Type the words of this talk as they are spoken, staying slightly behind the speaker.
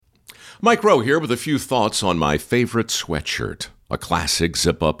Mike Rowe here with a few thoughts on my favorite sweatshirt. A classic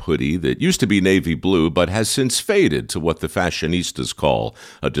zip-up hoodie that used to be navy blue but has since faded to what the fashionistas call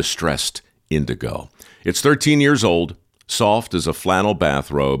a distressed indigo. It's 13 years old, soft as a flannel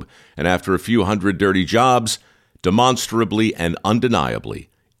bathrobe, and after a few hundred dirty jobs, demonstrably and undeniably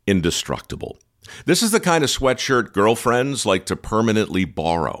indestructible. This is the kind of sweatshirt girlfriends like to permanently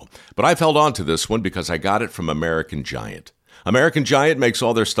borrow, but I've held on to this one because I got it from American Giant. American Giant makes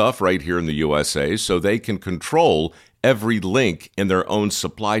all their stuff right here in the USA so they can control every link in their own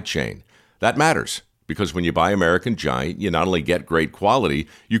supply chain. That matters because when you buy American Giant, you not only get great quality,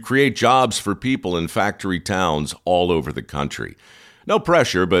 you create jobs for people in factory towns all over the country. No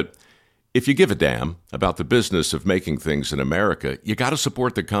pressure, but if you give a damn about the business of making things in America, you got to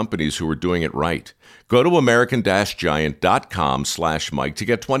support the companies who are doing it right. Go to american-giant.com/Mike to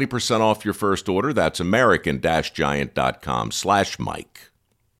get 20% off your first order. That's american-giant.com/Mike.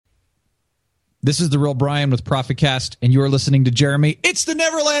 This is The Real Brian with ProfitCast, and you're listening to Jeremy. It's the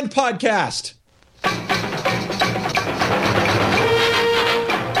Neverland Podcast.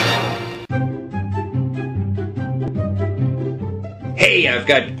 Hey, I've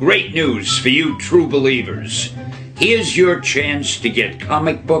got great news for you true believers. Here's your chance to get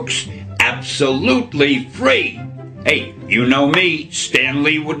comic books absolutely free. Hey, you know me, Stan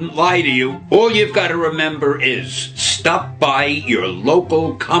Lee wouldn't lie to you. All you've got to remember is stop by your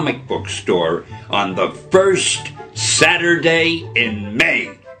local comic book store on the first Saturday in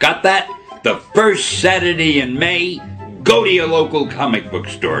May. Got that? The first Saturday in May, go to your local comic book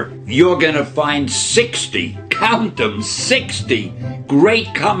store. You're going to find 60, count them, 60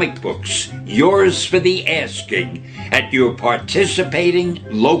 great comic books, yours for the asking, at your participating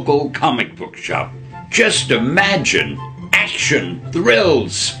local comic book shop. Just imagine action,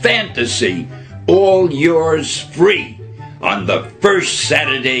 thrills, fantasy, all yours free on the first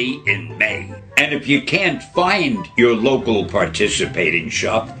Saturday in May. And if you can't find your local participating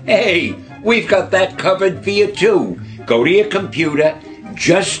shop, hey, we've got that covered for you too. Go to your computer,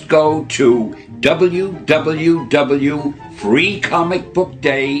 just go to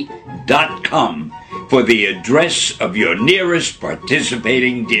www.freecomicbookday.com for the address of your nearest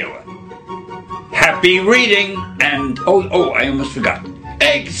participating dealer. Happy reading, and I almost forgot.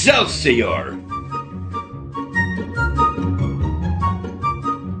 Excelsior!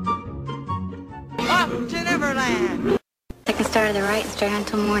 Off to Neverland! Take a start to the right, straight on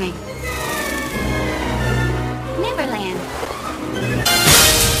till morning. Neverland.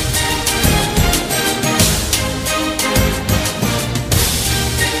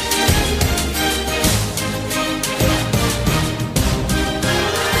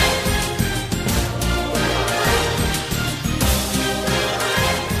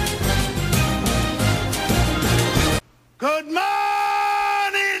 Good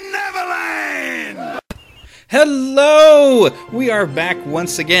morning, Neverland! Hello! We are back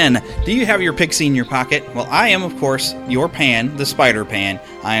once again. Do you have your pixie in your pocket? Well, I am, of course, your Pan, the Spider Pan.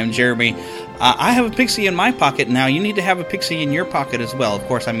 I am Jeremy. I have a pixie in my pocket now. You need to have a pixie in your pocket as well. Of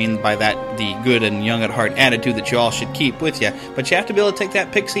course, I mean by that the good and young at heart attitude that you all should keep with you. But you have to be able to take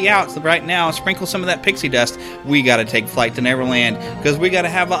that pixie out. So right now, sprinkle some of that pixie dust. We got to take flight to Neverland because we got to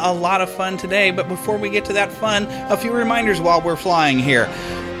have a lot of fun today. But before we get to that fun, a few reminders while we're flying here.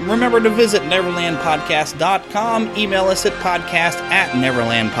 Remember to visit neverlandpodcast.com. Email us at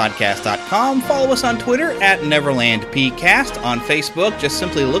podcast@neverlandpodcast.com. Follow us on Twitter at NeverlandPcast. On Facebook, just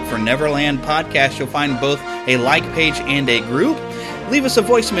simply look for Neverland Podcast. You'll find both a like page and a group. Leave us a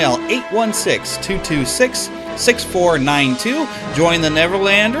voicemail, 816-226-6492. Join the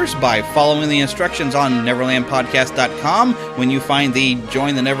Neverlanders by following the instructions on neverlandpodcast.com. When you find the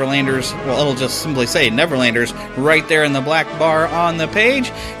Join the Neverlanders, well, it'll just simply say Neverlanders right there in the black bar on the page.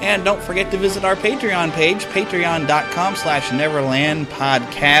 And don't forget to visit our Patreon page,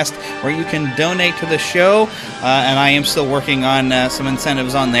 patreon.com/neverlandpodcast, where you can donate to the show. And I am still working on some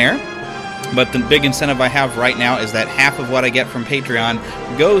incentives on there. But the big incentive I have right now is that half of what I get from Patreon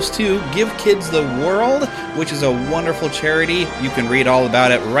goes to Give Kids the World, which is a wonderful charity. You can read all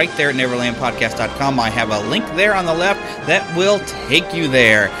about it right there at neverlandpodcast.com. I have a link there on the left that will take you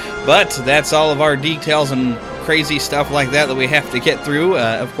there. But that's all of our details and crazy stuff like that we have to get through,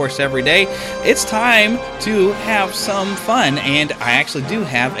 of course, every day. It's time to have some fun, and I actually do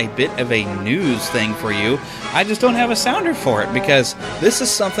have a bit of a news thing for you. I just don't have a sounder for it because this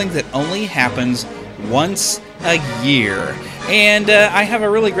is something that only happens once a year. And I have a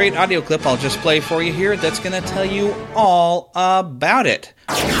really great audio clip I'll just play for you here that's going to tell you all about it.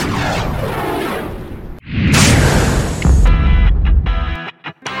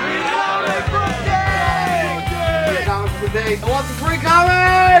 I want the free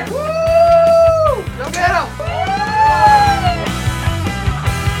comic! Woo!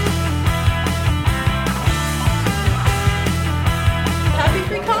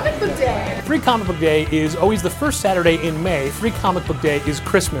 Comic Book Day is always the first Saturday in May. Free Comic Book Day is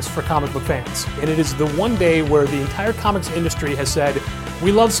Christmas for comic book fans. And it is the one day where the entire comics industry has said,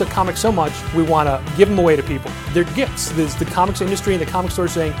 we love comics so much, we want to give them away to people. They're gifts. There's the comics industry and the comic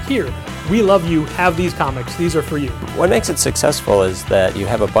stores saying, here, we love you, have these comics, these are for you. What makes it successful is that you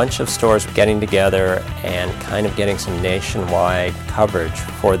have a bunch of stores getting together and kind of getting some nationwide coverage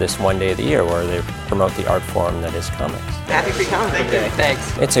for this one day of the year where they promote the art form that is comics. Happy Free Comic Book Day.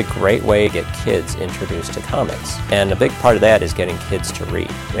 Thanks. It's a great way to get kids introduced to comics. And a big part of that is getting kids to read.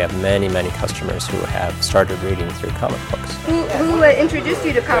 We have many, many customers who have started reading through comic books. Who introduced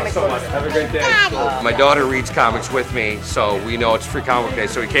you to comic books? Have a great day. My daughter reads comics with me, so we know it's Free Comic Day,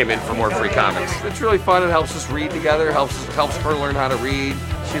 so we came in for more free comics. It's really fun. It helps us read together, helps her learn how to read.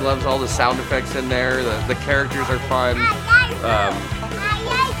 She loves all the sound effects in there. The characters are fun.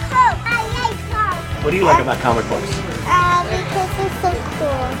 What do you like about comic books? Because it's so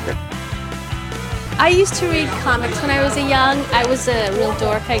cool. I used to read comics when I was I was a real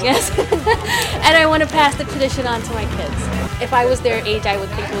dork, I guess. And I want to pass the tradition on to my kids. If I was their age, I would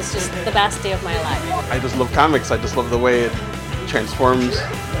think it was just the best day of my life. I just love comics. I just love the way it transforms,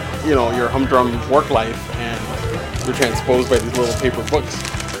 your humdrum work life, and you're transposed by these little paper books.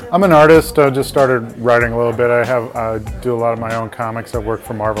 I'm an artist. I just started writing a little bit. I do a lot of my own comics. I've worked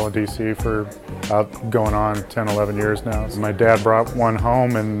for Marvel and DC for going on 10, 11 years now. My dad brought one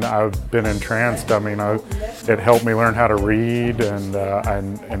home and I've been entranced. I mean, it helped me learn how to read, and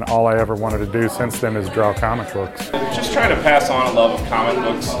all I ever wanted to do since then is draw comic books. Just trying to pass on a love of comic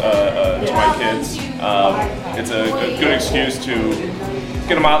books to my kids. It's a good excuse to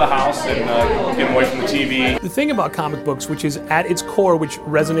get them out of the house and get them away from the TV. The thing about comic books, which is at its core, which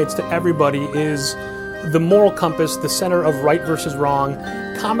resonates to everybody, is the moral compass, the center of right versus wrong.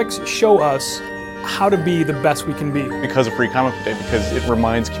 Comics show us how to be the best we can be. Because of Free Comic Book Day, because it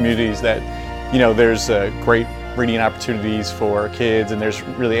reminds communities that, there's great reading opportunities for kids, and there's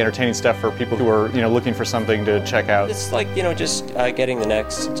really entertaining stuff for people who are, looking for something to check out. It's like, just getting the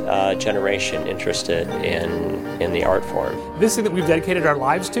next generation interested in the art form. This thing that we've dedicated our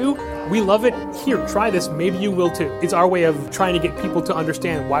lives to, we love it. Here, try this. Maybe you will too. It's our way of trying to get people to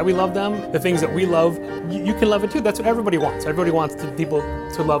understand why we love them, the things that we love. You can love it too. That's what everybody wants. Everybody wants people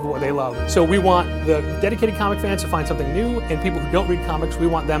to love what they love. So we want the dedicated comic fans to find something new, and people who don't read comics, we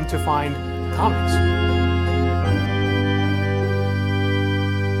want them to find comics.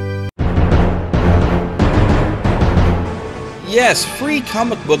 Yes, Free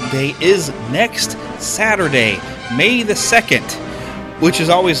Comic Book Day is next Saturday, May the 2nd, which is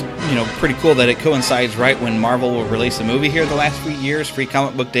always, pretty cool that it coincides right when Marvel will release a movie here the last few years. Free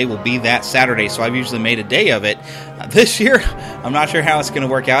Comic Book Day will be that Saturday, so I've usually made a day of it. This year, I'm not sure how it's going to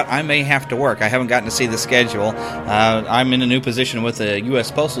work out. I may have to work. I haven't gotten to see the schedule. I'm in a new position with the U.S.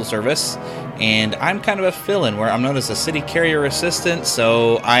 Postal Service, and I'm kind of a fill-in where I'm known as a city carrier assistant,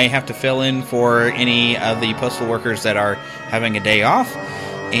 so I have to fill in for any of the postal workers that are having a day off,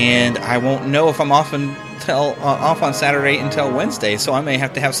 and I won't know if I'm off on Saturday until Wednesday, so I may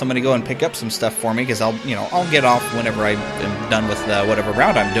have to have somebody go and pick up some stuff for me, because I'll get off whenever I am done with whatever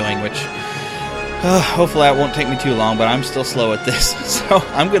route I'm doing, which hopefully that won't take me too long, but I'm still slow at this, so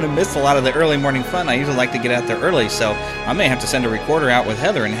I'm going to miss a lot of the early morning fun. I usually like to get out there early, so I may have to send a recorder out with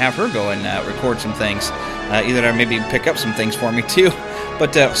Heather and have her go and record some things, either or maybe pick up some things for me too.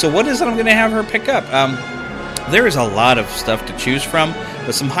 But so what is it I'm going to have her pick up? There is a lot of stuff to choose from,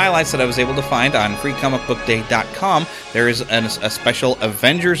 but some highlights that I was able to find on freecomicbookday.com. There is a special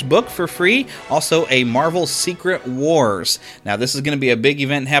Avengers book for free, also a Marvel Secret Wars. Now, this is going to be a big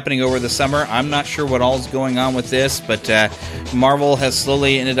event happening over the summer. I'm not sure what all is going on with this, but Marvel has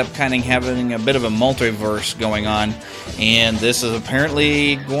slowly ended up kind of having a bit of a multiverse going on, and this is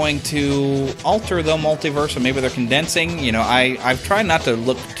apparently going to alter the multiverse, or maybe they're condensing. I've tried not to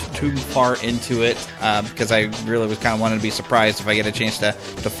look too far into it because I really was kind of wanting to be surprised if I get a chance to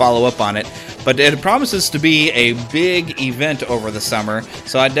follow up on it. But it promises to be a big event over the summer,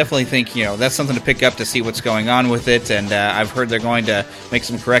 so I definitely think that's something to pick up to see what's going on with it. And I've heard they're going to make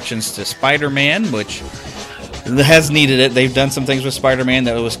some corrections to Spider-Man, which has needed it. They've done some things with Spider-Man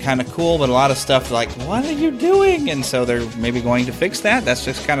that was kind of cool, but a lot of stuff like, what are you doing? And so they're maybe going to fix that. That's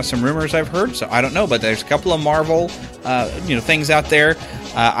just kind of some rumors I've heard, so I don't know. But there's a couple of Marvel things out there.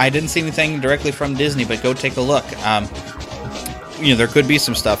 I didn't see anything directly from Disney, but go take a look. There could be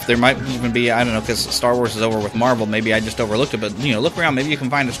some stuff. There might even be, I don't know, because Star Wars is over with Marvel. Maybe I just overlooked it, but, look around. Maybe you can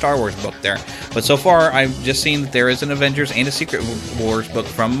find a Star Wars book there. But so far, I've just seen that there is an Avengers and a Secret Wars book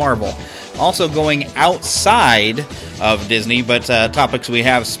from Marvel. Also going outside of Disney, but topics we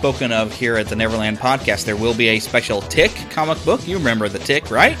have spoken of here at the Neverland podcast, there will be a special Tick comic book. You remember the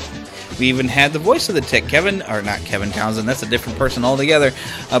Tick, right? We even had the voice of the Tick, not Kevin Townsend, that's a different person altogether,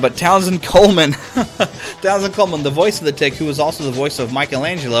 but Townsend Coleman. Townsend Coleman, the voice of the Tick, who was also the voice of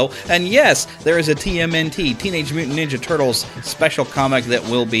Michelangelo. And yes, there is a TMNT, Teenage Mutant Ninja Turtles special comic that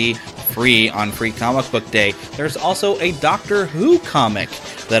will be free on Free Comic Book Day. There's also a Doctor Who comic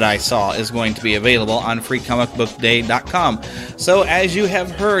that I saw is going to be available on freecomicbookday.com. So as you have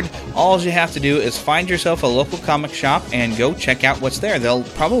heard, all you have to do is find yourself a local comic shop and go check out what's there. There'll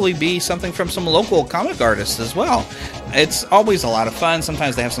probably be something from some local comic artists as well. It's always a lot of fun.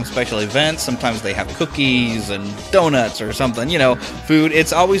 Sometimes they have some special events. Sometimes they have cookies and donuts or something, food.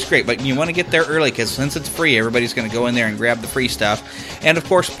 It's always great, but you want to get there early because since it's free, everybody's going to go in there and grab the free stuff. And of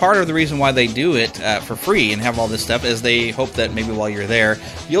course, part of the reason why they do it for free and have all this stuff is they hope that maybe while you're there,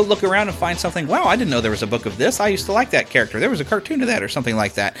 you'll look around and find something, wow, I didn't know there was a book of this. I used to like that character. There was a cartoon of that or something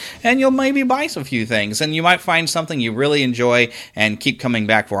like that. And you'll maybe buy some few things, and you might find something you really enjoy and keep coming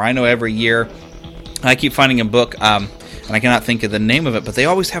back for. I know every year I keep finding a book, and I cannot think of the name of it, but they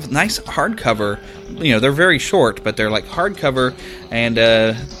always have nice hardcover. They're very short, but they're like hardcover, and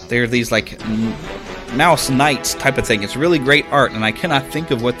they're these like Mouse Knights type of thing. It's really great art, and I cannot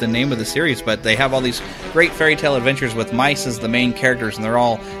think of what the name of the series, but they have all these great fairy tale adventures with mice as the main characters, and they're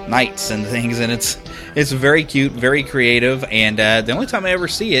all knights and things, and it's very cute, very creative, and the only time I ever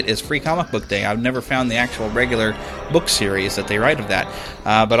see it is Free Comic Book Day. I've never found the actual regular book series that they write of that.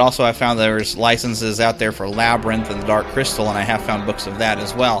 But also I found there's licenses out there for Labyrinth and the Dark Crystal, and I have found books of that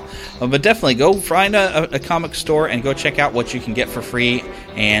as well. But definitely go find a comic store and go check out what you can get for free,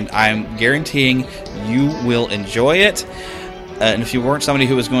 and I'm guaranteeing you will enjoy it. And if you weren't somebody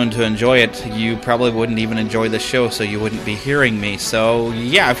who was going to enjoy it, you probably wouldn't even enjoy the show, so you wouldn't be hearing me. So,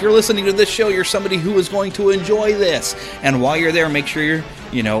 yeah, if you're listening to this show, you're somebody who is going to enjoy this. And while you're there, make sure you're,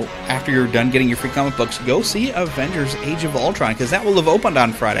 after you're done getting your free comic books, go see Avengers Age of Ultron, because that will have opened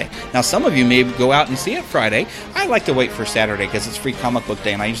on Friday. Now, some of you may go out and see it Friday. I like to wait for Saturday, because it's Free Comic Book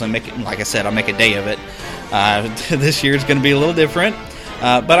Day, and I usually make it, like I said, I'll make a day of it. This year is going to be a little different.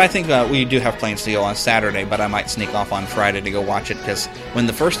 But I think we do have plans to go on Saturday, but I might sneak off on Friday to go watch it, because when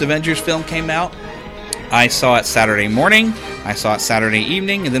the first Avengers film came out, I saw it Saturday morning, I saw it Saturday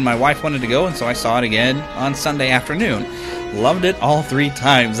evening, and then my wife wanted to go, and so I saw it again on Sunday afternoon. Loved it all 3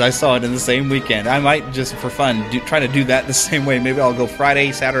 times. I saw it in the same weekend. I might, just for fun, try to do that the same way. Maybe I'll go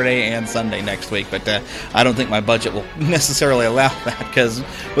Friday, Saturday, and Sunday next week, but I don't think my budget will necessarily allow that, because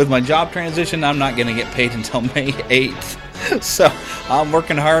with my job transition, I'm not going to get paid until May 8th. So I'm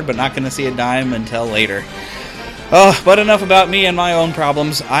working hard, but not going to see a dime until later. But enough about me and my own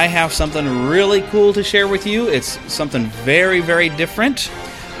problems. I have something really cool to share with you. It's something very, very different.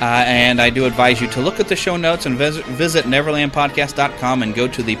 And I do advise you to look at the show notes and visit neverlandpodcast.com and go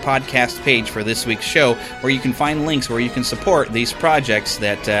to the podcast page for this week's show, where you can find links where you can support these projects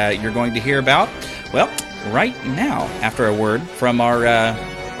that you're going to hear about. Well, right now, after a word from our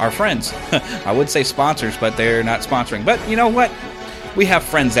friends. I would say sponsors, but they're not sponsoring. But you know what? We have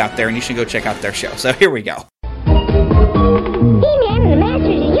friends out there, and you should go check out their show. So here we go. He-Man and the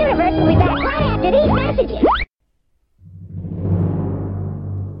Masters of the Universe will be back right after these messages.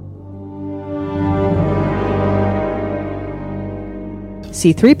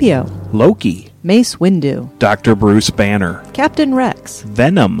 C-3PO, Loki, Mace Windu, Dr. Bruce Banner, Captain Rex,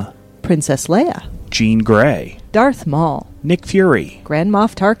 Venom, Princess Leia, Jean Grey, Darth Maul, Nick Fury, Grand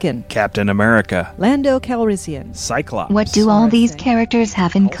Moff Tarkin, Captain America, Lando Calrissian, Cyclops. What do all these characters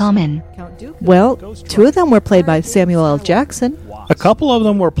have in common? Well, 2 of them were played by Samuel L. Jackson. A couple of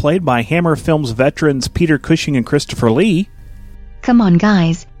them were played by Hammer Films veterans Peter Cushing and Christopher Lee. Come on,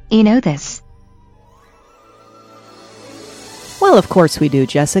 guys. You know this. Well, of course we do,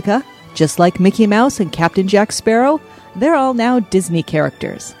 Jessica. Just like Mickey Mouse and Captain Jack Sparrow, they're all now Disney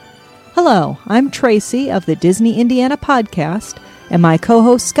characters. Hello, I'm Tracy of the Disney Indiana podcast, and my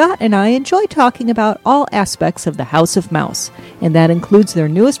co-host Scott and I enjoy talking about all aspects of the House of Mouse, and that includes their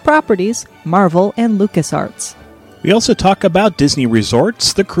newest properties, Marvel and LucasArts. We also talk about Disney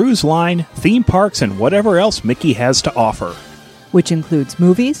resorts, the cruise line, theme parks, and whatever else Mickey has to offer. Which includes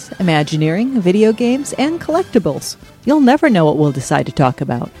movies, Imagineering, video games, and collectibles. You'll never know what we'll decide to talk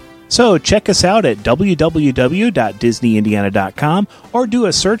about. So check us out at www.disneyindiana.com or do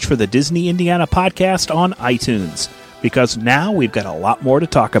a search for the Disney Indiana podcast on iTunes, because now we've got a lot more to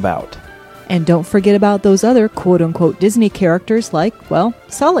talk about. And don't forget about those other quote-unquote Disney characters like, well,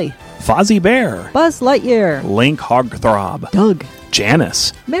 Sully. Fozzie Bear, Buzz Lightyear, Link Hogthrob, Doug,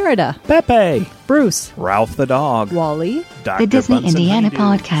 Janice, Merida, Pepe, Bruce, Ralph the Dog, Wally, Dr. The Disney Bunsen Indiana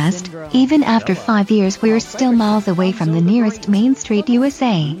Honeydew, podcast. Even after 5 years, we're still miles away from the nearest Main Street,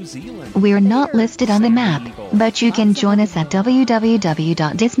 USA. We're not listed on the map, but you can join us at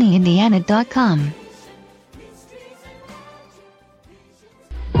www.disneyindiana.com.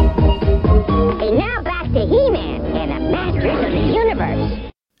 And now back to He-Man and the Masters of the Universe.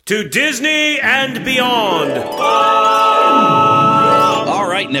 To Disney and beyond. All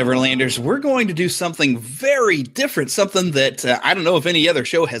right, Neverlanders, we're going to do something very different, something that I don't know if any other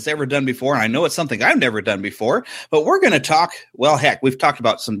show has ever done before, and I know it's something I've never done before, but we're going to talk, well, heck, we've talked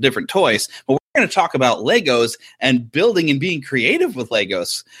about some different toys, but we're going to talk about Legos and building and being creative with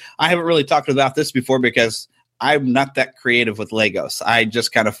Legos. I haven't really talked about this before because I'm not that creative with Legos. I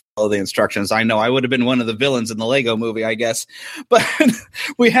just kind of follow the instructions. I know I would have been one of the villains in the Lego movie, I guess. But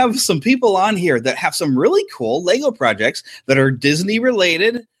we have some people on here that have some really cool Lego projects that are Disney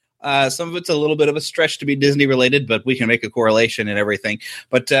related. Some of it's a little bit of a stretch to be Disney related, but we can make a correlation and everything.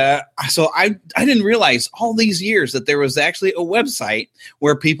 But so I didn't realize all these years that there was actually a website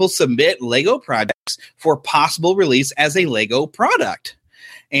where people submit Lego projects for possible release as a Lego product.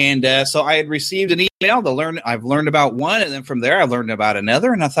 And so I had received an email to learn. I've learned about one, and then from there I learned about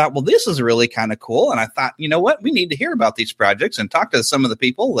another. And I thought, well, this is really kind of cool. And I thought, you know what, we need to hear about these projects and talk to some of the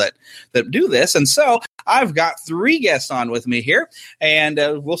people that do this. And so I've got 3 guests on with me here, and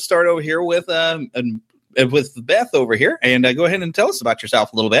we'll start over here with Beth over here. And go ahead and tell us about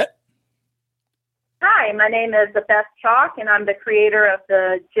yourself a little bit. Hi, my name is Beth Chalk, and I'm the creator of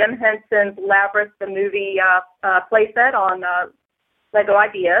the Jim Henson's Labyrinth, the movie playset on Lego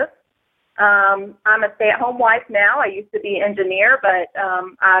Ideas. I'm a stay-at-home wife now. I used to be an engineer, but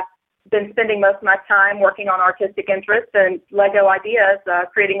I've been spending most of my time working on artistic interests, and Lego Ideas,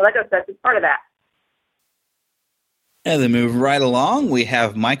 creating Lego sets is part of that. And then move right along. We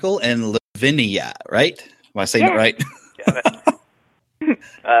have Michael and Lavinia, right? Am I saying it right?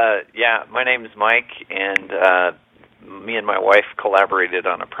 Yeah, my name is Mike, and me and my wife collaborated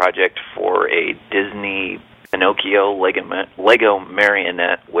on a project for a Disney Pinocchio Lego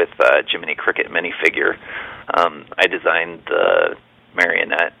marionette with Jiminy Cricket minifigure. I designed the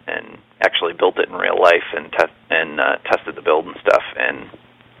marionette and actually built it in real life and tested the build and stuff. And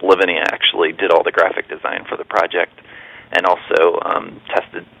Lavinia actually did all the graphic design for the project and also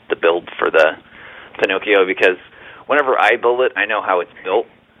tested the build for the Pinocchio, because whenever I build it, I know how it's built.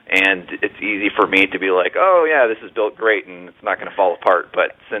 And it's easy for me to be like, oh, yeah, this is built great, and it's not going to fall apart.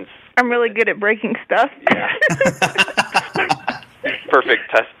 But since I'm really good at breaking stuff. Yeah.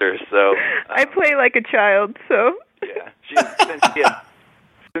 Perfect tester, so... I play like a child, so... Yeah.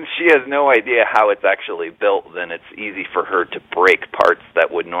 Since she has no idea how it's actually built, then it's easy for her to break parts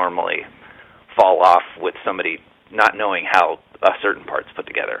that would normally fall off with somebody not knowing how a certain part's put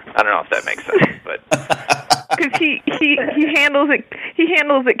together. I don't know if that makes sense, but... Because he handles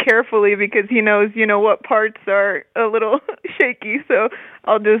it carefully, because he knows, what parts are a little shaky. So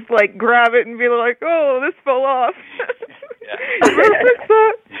I'll just grab it and be like, "Oh, this fell off."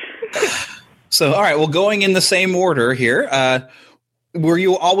 So, all right. Well, going in the same order here. Were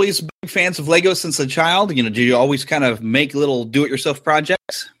you always big fans of Lego since a child? Did you always kind of make little do-it-yourself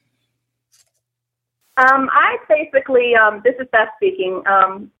projects? I basically, this is Beth speaking.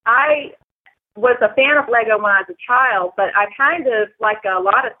 I was a fan of Lego when I was a child, but I kind of, like a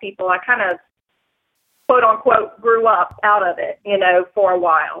lot of people, I kind of, quote unquote, grew up out of it, for a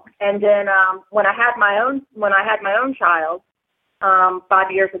while. And then when I had my own child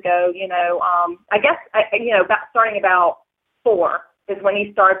 5 years ago, I guess starting about 4 is when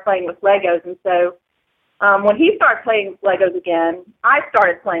he started playing with Legos, and so when he started playing with Legos again, I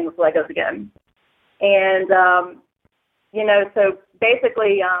started playing with Legos again, and so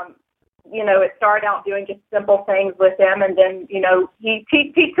basically. It started out doing just simple things with him, and then, he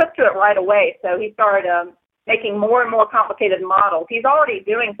took to it right away. So he started making more and more complicated models. He's already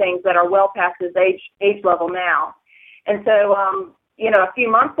doing things that are well past his age level now. And so, a few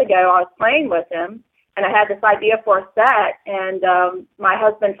months ago, I was playing with him, and I had this idea for a set, and my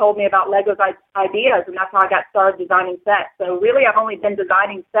husband told me about Lego's Ideas, and that's how I got started designing sets. So really, I've only been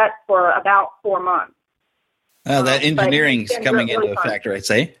designing sets for about 4 months. That engineering's coming into effect, I'd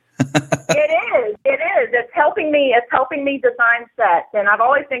say. It is. It's helping me design sets, and I've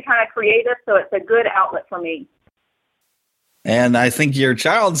always been kind of creative, so it's a good outlet for me. And I think your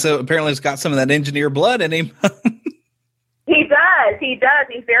child apparently has got some of that engineer blood in him. He does. He's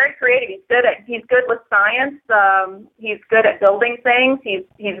very creative. He's good with science. He's good at building things. He's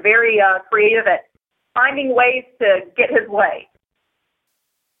very creative at finding ways to get his way.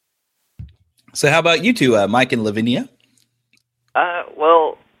 So how about you two, Mike and Lavinia?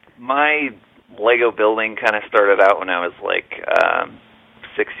 Well, my Lego building kind of started out when I was like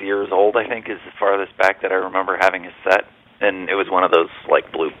 6 years old, I think is the farthest back that I remember having a set. And it was one of those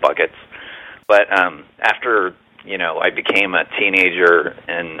like blue buckets. But after, I became a teenager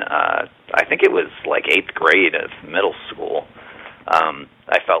and I think it was like 8th grade of middle school,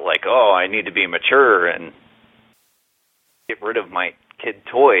 I felt like, I need to be mature and get rid of my kid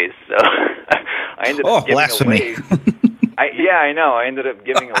toys. So I ended up giving blasphemy. away. I know. I ended up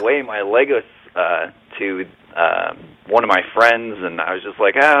giving away my Legos to one of my friends, and I was just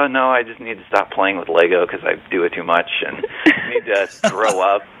like, no, I just need to stop playing with Lego because I do it too much and need to grow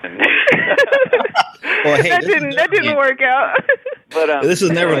up. And well, hey, that didn't work out. But this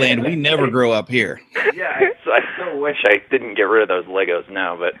is Neverland. We never grow up here. Yeah, I still wish I didn't get rid of those Legos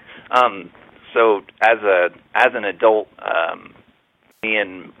now. But so as an adult, me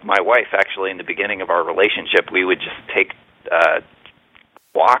and my wife, actually, in the beginning of our relationship, we would just take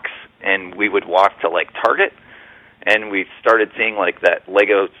walks, and we would walk to like Target, and we started seeing like that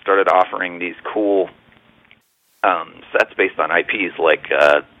Lego started offering these cool sets based on IPs, like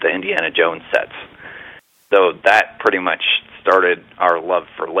the Indiana Jones sets. So that pretty much started our love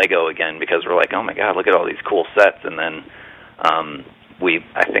for Lego again, because we're like, oh my god, look at all these cool sets. And then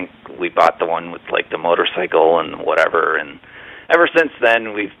I think we bought the one with like the motorcycle and whatever, and ever since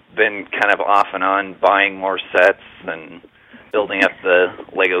then we've been kind of off and on buying more sets and building up the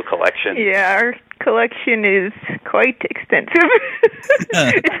Lego collection. Yeah, our collection is quite extensive.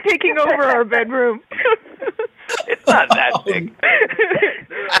 It's taking over our bedroom. It's not that big.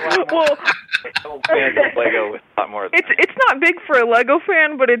 Well, fans of Lego with a lot more. It's not big for a Lego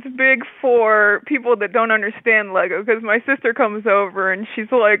fan, but it's big for people that don't understand Lego. Because my sister comes over and she's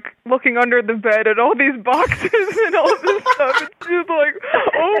like looking under the bed at all these boxes and all this stuff, and she's like,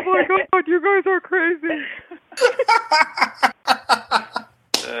 "Oh my god, you guys are crazy."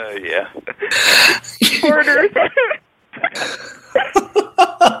 Yeah. Hoarders.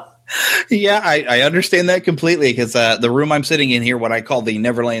 Yeah, I understand that completely, because the room I'm sitting in here, what I call the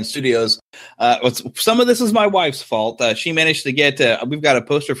Neverland Studios, some of this is my wife's fault. She managed to get, we've got a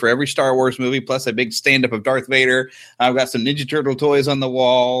poster for every Star Wars movie, plus a big stand-up of Darth Vader. I've got some Ninja Turtle toys on the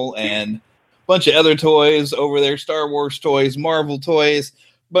wall, and a bunch of other toys over there, Star Wars toys, Marvel toys,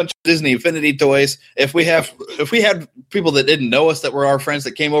 bunch of Disney Infinity toys. If we had people that didn't know us that were our friends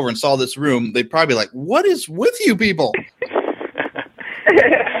that came over and saw this room, they'd probably be like, what is with you people?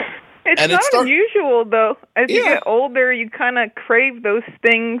 It's not unusual, though. As you get older, you kind of crave those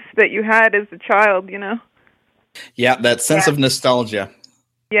things that you had as a child, Yeah, that sense of nostalgia.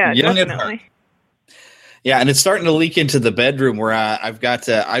 Yeah, Young definitely. Yeah, and it's starting to leak into the bedroom where I've got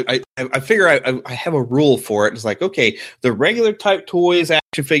I figure I have a rule for it. It's like, okay, the regular type toys,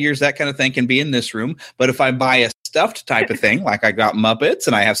 action figures, that kind of thing can be in this room. But if I buy a stuffed type of thing, like I got Muppets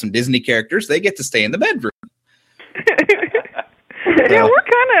and I have some Disney characters, they get to stay in the bedroom. Yeah,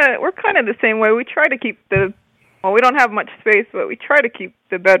 we're kind of the same way. We try to keep we don't have much space, but we try to keep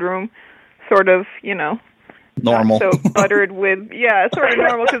the bedroom sort of, normal. Not so cluttered with, sort of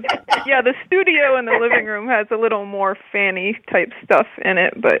normal. Because the studio and the living room has a little more fanny type stuff in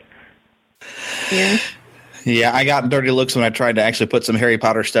it, but yeah. Yeah, I got dirty looks when I tried to actually put some Harry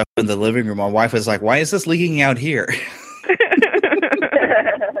Potter stuff in the living room. My wife was like, "Why is this leaking out here?"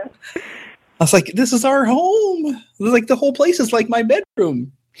 I was like, this is our home. Like, the whole place is like my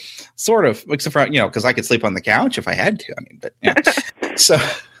bedroom. Sort of. Except for, because I could sleep on the couch if I had to. I mean, but yeah.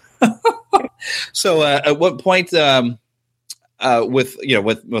 So at what point with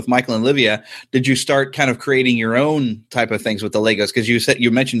Michael and Olivia, did you start kind of creating your own type of things with the Legos? Because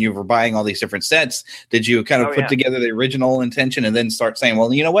you mentioned you were buying all these different sets. Did you kind of put together the original intention and then start saying,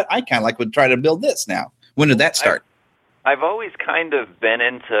 well, you know what? I kind of would try to build this now. When did that start? I've always kind of been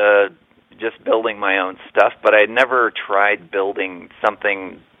into just building my own stuff, but I never tried building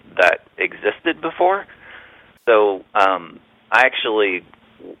something that existed before. So I actually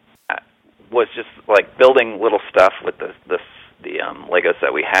was just like building little stuff with the Legos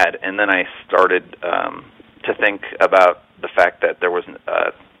that we had, and then I started to think about the fact that there was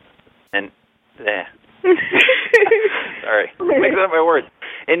sorry, mixing up my words.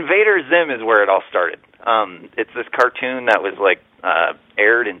 Invader Zim is where it all started. It's this cartoon that was like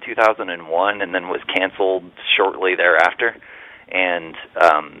aired in 2001 and then was canceled shortly thereafter, and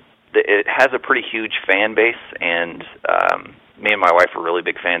it has a pretty huge fan base, and me and my wife are really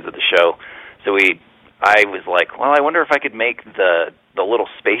big fans of the show. So I was like, well, I wonder if I could make the little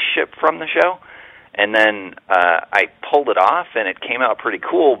spaceship from the show, and then I pulled it off, and it came out pretty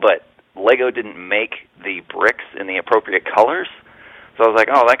cool, but Lego didn't make the bricks in the appropriate colors. So I was like,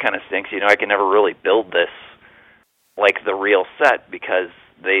 oh, that kind of stinks. You know, I can never really build this like the real set because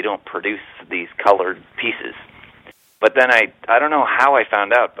they don't produce these colored pieces. But then I don't know how I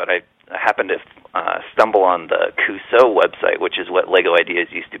found out, but I happened to stumble on the Cuso website, which is what Lego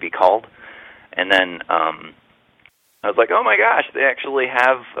Ideas used to be called. And then I was like, oh my gosh, they actually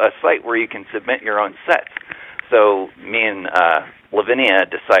have a site where you can submit your own sets. So me and Lavinia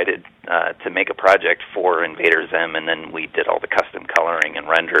decided to make a project for Invader Zim, and then we did all the custom coloring and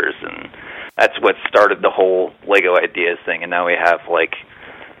renders, and that's what started the whole Lego Ideas thing. And now we have, like,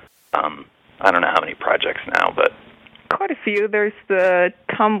 I don't know how many projects now, but quite a few. There's the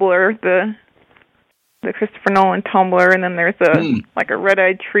Tumblr, the Christopher Nolan Tumblr, and then there's like a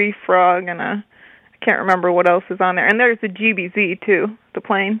red-eyed tree frog, and I can't remember what else is on there. And there's the GBZ too, the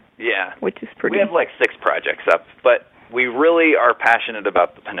plane. Yeah, which is pretty. We have like 6 projects up, but we really are passionate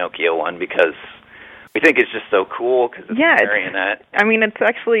about the Pinocchio one because we think it's just so cool because it's a marionette. I mean, it's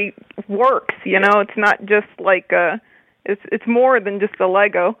actually works. You know, it's not just like it's more than just a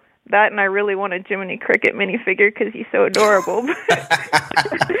Lego. That, and I really want a Jiminy Cricket minifigure because he's so adorable.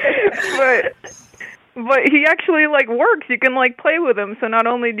 But he actually, like, works. You can, like, play with him. So not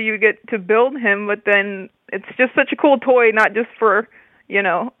only do you get to build him, but then it's just such a cool toy, not just for, you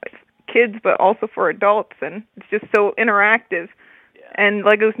know, kids, but also for adults. And it's just so interactive. Yeah. And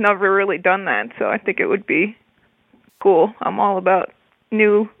Lego's never really done that, so I think it would be cool. I'm all about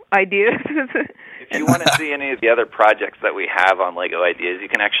new ideas. If you want to see any of the other projects that we have on Lego Ideas, you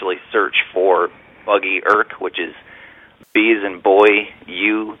can actually search for Buggy Irk, which is B as in boy,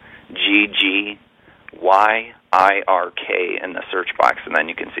 UGGYIRK in the search box, and then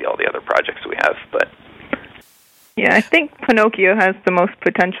you can see all the other projects we have. But yeah, I think Pinocchio has the most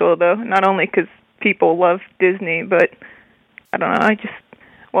potential, though, not only because people love Disney, but I don't know,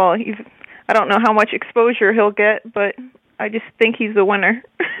 I don't know how much exposure he'll get, but I just think he's the winner.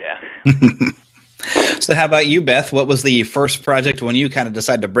 Yeah. So how about you, Beth? What was the first project when you kind of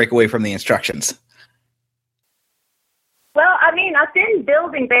decided to break away from the instructions? Well, I mean, I've been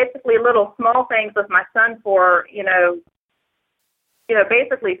building basically little small things with my son for,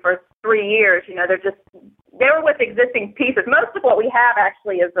 basically for 3 years. You know, they were with existing pieces. Most of what we have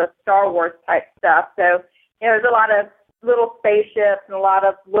actually is a Star Wars type stuff. So, there's a lot of little spaceships and a lot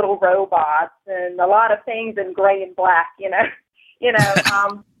of little robots and a lot of things in gray and black,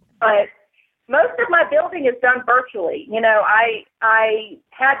 but most of my building is done virtually. I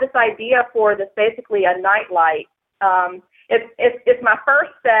had this idea for this, basically a nightlight. It's my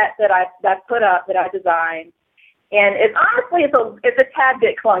first set that I put up, that I designed, and it's a tad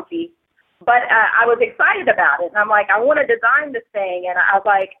bit clunky, but I was excited about it, and I'm like, I want to design this thing, and I was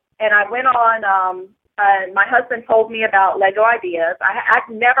like, and I went on. My husband told me about Lego Ideas. I'd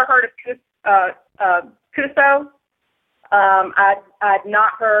never heard of Cuso. I'd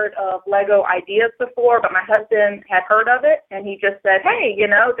not heard of Lego Ideas before, but my husband had heard of it, and he just said, "Hey,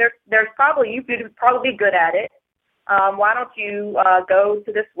 there's probably you could probably be good at it. Why don't you go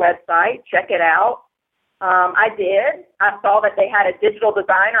to this website, check it out?" I did. I saw that they had a digital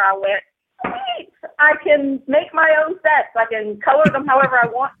designer. I went, "Sweet! I can make my own sets. I can color them however I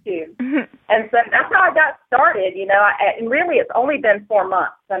want to." And so that's how I got started. And really, it's only been 4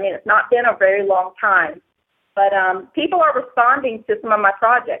 months. I mean, it's not been a very long time. But people are responding to some of my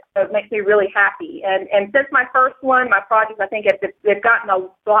projects, so it makes me really happy. And since my first one, my projects, I think they've gotten a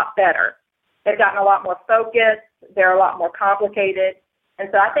lot better. They've gotten a lot more focused. They're a lot more complicated. And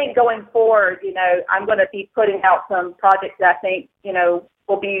so I think going forward, I'm going to be putting out some projects that I think,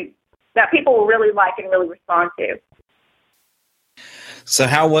 that people will really like and really respond to. So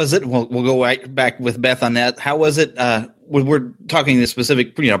how was it? We'll go right back with Beth on that. How was it? We're talking the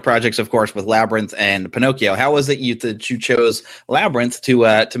specific, projects, of course, with Labyrinth and Pinocchio. How was it that you chose Labyrinth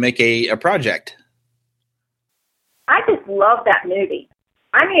to make a project? I just love that movie.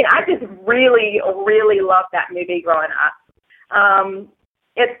 I mean, I just really, really loved that movie growing up.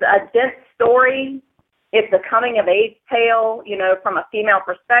 It's a dense story. It's a coming-of-age tale, from a female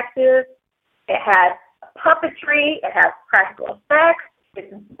perspective. It has puppetry. It has practical effects.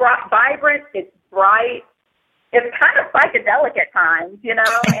 It's vibrant. It's bright. It's kind of psychedelic at times, and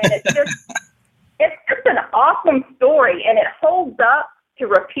it's just an awesome story, and it holds up to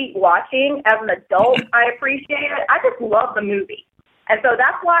repeat watching. As an adult, I appreciate it. I just love the movie. And so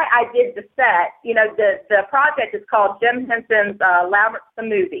that's why I did the set. The project is called Jim Henson's Labyrinth the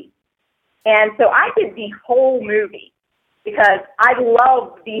Movie. And so I did the whole movie because I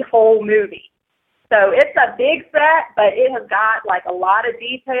love the whole movie. So it's a big set, but it has got like a lot of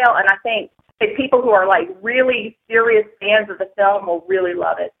detail, and I think that people who are like really serious fans of the film will really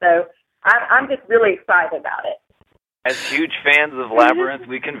love it. So I'm just really excited about it. As huge fans of Labyrinth,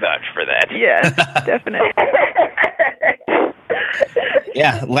 we can vouch for that. Yeah, definitely.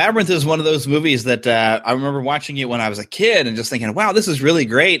 Yeah, Labyrinth is one of those movies that I remember watching it when I was a kid and just thinking, wow, this is really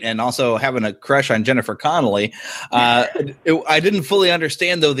great, and also having a crush on Jennifer Connelly. I didn't fully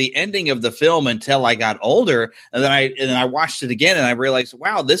understand, though, the ending of the film until I got older, and then I watched it again, and I realized,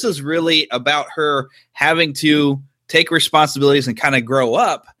 wow, this is really about her having to take responsibilities and kind of grow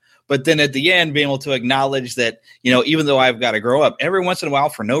up. But then at the end, being able to acknowledge that, even though I've got to grow up, every once in a while,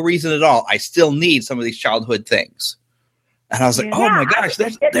 for no reason at all, I still need some of these childhood things. And I was like, oh my gosh, there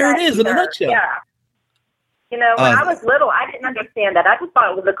it is in a nutshell. Yeah. When I was little, I didn't understand that. I just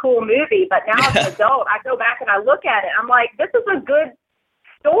thought it was a cool movie. But now as an adult, I go back and I look at it. I'm like, this is a good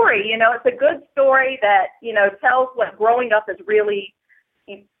story. It's a good story that, tells what growing up is really,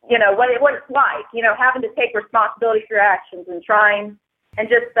 what it's like, having to take responsibility for your actions and trying and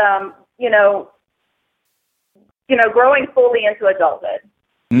just, growing fully into adulthood.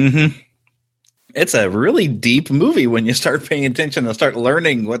 Mm-hmm. It's a really deep movie when you start paying attention and start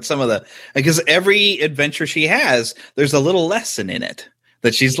learning what because every adventure she has, there's a little lesson in it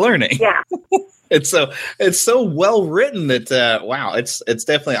that she's learning. Yeah. It's so well written that wow, it's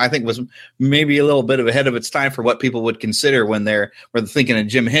definitely, I think, was maybe a little bit of ahead of its time for what people would consider when they're thinking of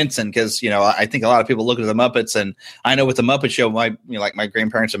Jim Henson, because I think a lot of people look at the Muppets, and I know with the Muppet Show, my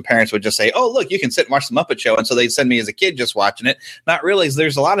grandparents and parents would just say, oh, look, you can sit and watch the Muppet Show, and so they'd send me as a kid just watching it, not realize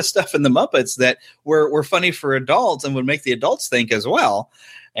there's a lot of stuff in the Muppets that were funny for adults and would make the adults think as well.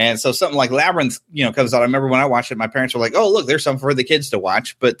 And so something like Labyrinth, comes out. I remember when I watched it, my parents were like, oh, look, there's something for the kids to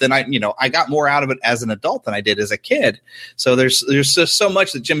watch. But then I got more out of it as an adult than I did as a kid. So there's just so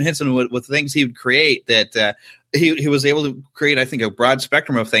much that Jim Henson with things he would create that he was able to create, I think, a broad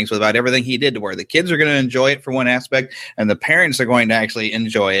spectrum of things with about everything he did, to where the kids are going to enjoy it for one aspect and the parents are going to actually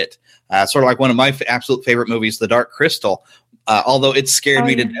enjoy it. Sort of like one of my absolute favorite movies, The Dark Crystal. Although it scared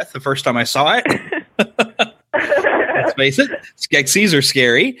me to death the first time I saw it. Let's face it, Skeksis are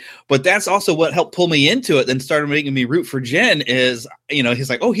scary, but that's also what helped pull me into it. Then started making me root for Jen is, he's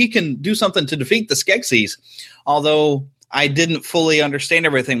like, oh, he can do something to defeat the Skeksis. Although I didn't fully understand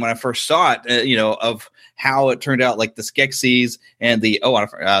everything when I first saw it, of how it turned out, like the Skeksis and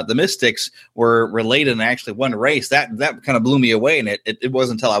the Mystics were related and actually one race. That kind of blew me away. And it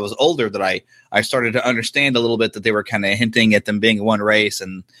wasn't until I was older that I started to understand a little bit that they were kind of hinting at them being one race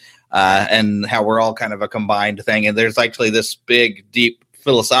and how we're all kind of a combined thing. And there's actually this big, deep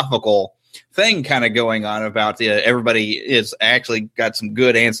philosophical thing kind of going on about everybody is actually got some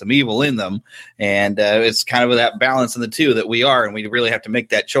good and some evil in them. And it's kind of that balance in the two that we are. And we really have to make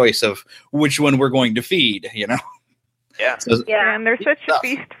that choice of which one we're going to feed, Yeah. So, yeah, and they're such a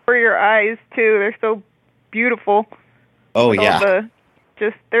feast for your eyes, too. They're so beautiful. Oh, yeah.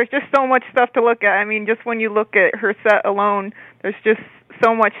 There's just so much stuff to look at. I mean, just when you look at her set alone, there's just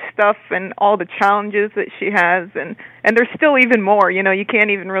so much stuff and all the challenges that she has, and there's still even more. You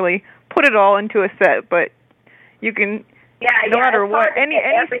can't even really put it all into a set, but you can. No matter what,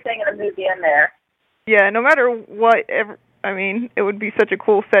 everything in the movie in there. Yeah, no matter what. I mean, it would be such a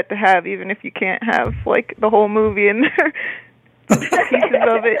cool set to have, even if you can't have like the whole movie in there. Pieces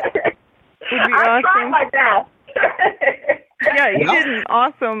of it would be awesome. I tried my best. Yeah, you did an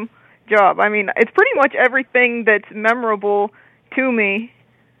awesome job. I mean, it's pretty much everything that's memorable to me.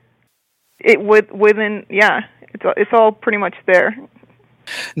 It's all pretty much there.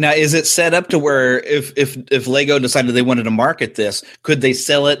 Now, is it set up to where if Lego decided they wanted to market this, could they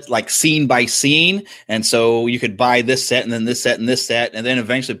sell it like scene by scene? And so you could buy this set and then this set and this set and then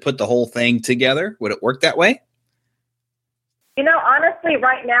eventually put the whole thing together? Would it work that way? Honestly,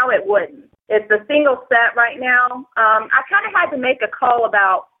 right now it wouldn't. It's a single set right now. I kind of had to make a call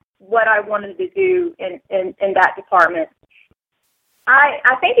about what I wanted to do in that department.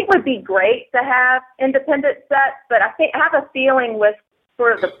 I think it would be great to have independent sets, but I have a feeling with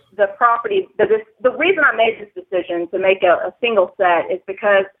sort of the property. The reason I made this decision to make a single set is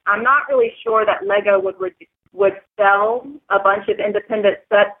because I'm not really sure that Lego would sell a bunch of independent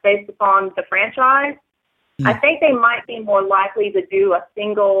sets based upon the franchise. I think they might be more likely to do a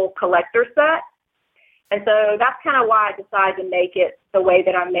single collector set. And so that's kind of why I decided to make it the way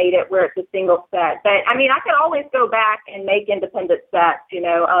that I made it, where it's a single set. But, I mean, I could always go back and make independent sets,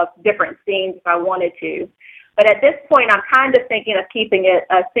 of different scenes if I wanted to. But at this point, I'm kind of thinking of keeping it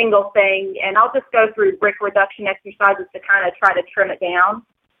a single thing, and I'll just go through brick reduction exercises to kind of try to trim it down.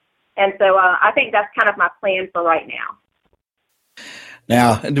 And so I think that's kind of my plan for right now.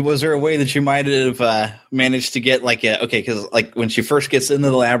 Now, was there a way that you might have managed to get because when she first gets into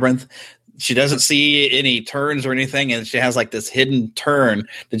the labyrinth, she doesn't see any turns or anything, and she has like this hidden turn.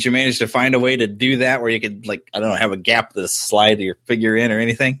 Did you manage to find a way to do that where you could, like, I don't know, have a gap to slide your figure in or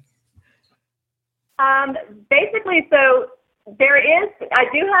anything? Basically, so I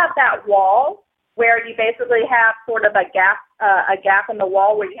do have that wall where you basically have sort of a gap in the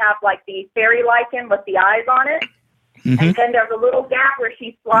wall where you have like the fairy lichen with the eyes on it. Mm-hmm. And then there's a little gap where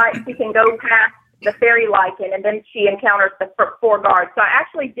she can go past the fairy lichen, and then she encounters the 4 guards. So I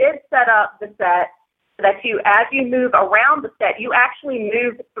actually did set up the set so that as you move around the set, you actually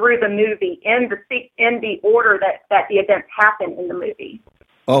move through the movie in the order that the events happen in the movie.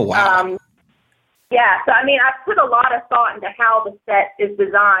 Oh, wow. Yeah, so I mean, I've put a lot of thought into how the set is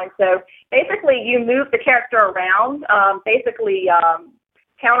designed. So basically, you move the character around,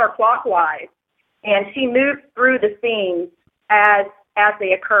 counterclockwise, and she moves through the scenes as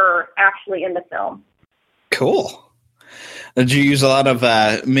they occur actually in the film. Cool. Did you use a lot of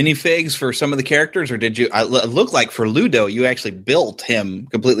minifigs for some of the characters, or did you? It looked like for Ludo, you actually built him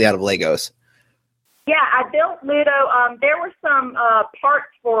completely out of Legos. Yeah, I built Ludo. There were some parts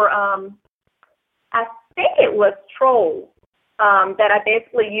for. I think it was Trolls that I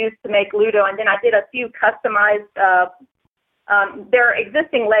basically used to make Ludo, and then I did a few customized. They're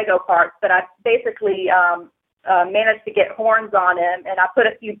existing Lego parts, but I basically managed to get horns on him, and I put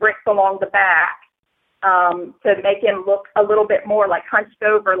a few bricks along the back to make him look a little bit more like hunched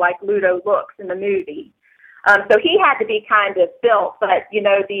over, like Ludo looks in the movie. So he had to be kind of built, but you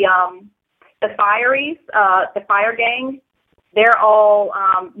know the Fireys, the Fire Gang, they're all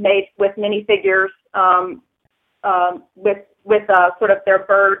made with minifigures with sort of their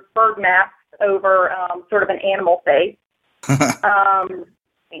bird masks over sort of an animal face.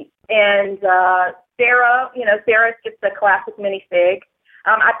 And Sarah's just a classic minifig.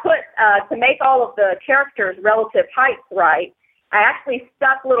 I put, to make all of the characters' relative heights right, I actually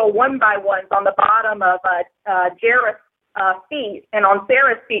stuck little 1x1s on the bottom of Jareth's feet and on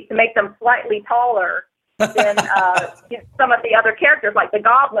Sarah's feet to make them slightly taller than some of the other characters, like the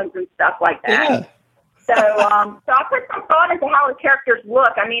goblins and stuff like that. Yeah. So I put some thought into how the characters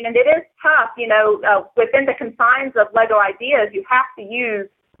look. I mean, and it is tough, within the confines of Lego Ideas, you have to use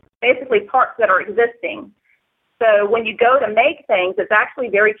basically parts that are existing. So when you go to make things, it's actually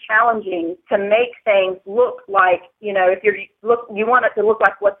very challenging to make things look like, if you want it to look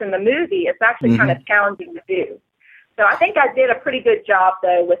like what's in the movie, it's actually kind of challenging to do. So I think I did a pretty good job,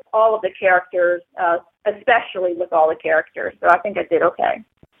 though, with all of the characters, especially with all the characters. So I think I did okay.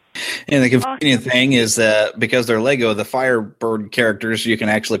 And the convenient thing is that because they're Lego, the Firebird characters, you can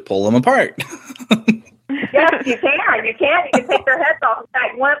actually pull them apart. Yes, you can. You can take their heads off. In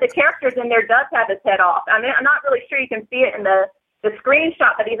fact, one of the characters in there does have his head off. I mean, I'm not really sure you can see it in the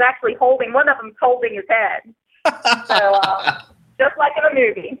screenshot, but he's actually one of them's holding his head. So, just like in a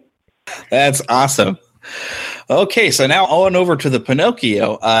movie. That's awesome. Okay, so now on over to the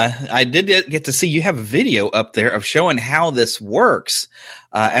Pinocchio. I did get to see you have a video up there of showing how this works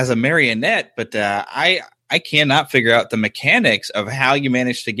as a marionette, but I cannot figure out the mechanics of how you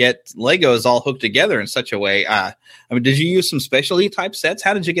managed to get Legos all hooked together in such a way. I mean, did you use some specialty type sets?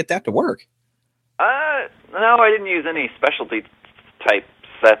 How did you get that to work? No, I didn't use any specialty type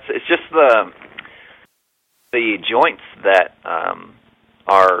sets. It's just the joints that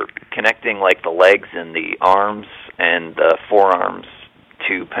are connecting, like the legs and the arms and the forearms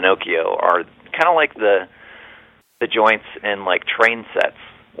to Pinocchio are kind of like the joints in like train sets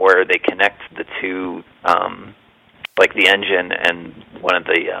where they connect the two, like the engine and one of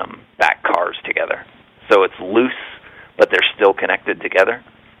the back cars together. So it's loose, but they're still connected together.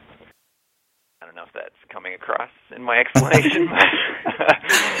 I don't know if that's coming across in my explanation.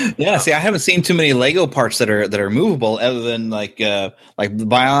 Yeah, see, I haven't seen too many Lego parts that are movable, other than like the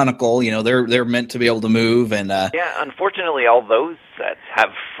Bionicle. They're meant to be able to move, and yeah. Unfortunately, all those sets have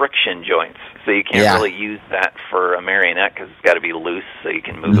friction joints, so you can't really use that for a marionette because it's got to be loose, so you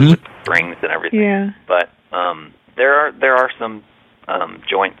can move it with springs and everything. Yeah. But there are some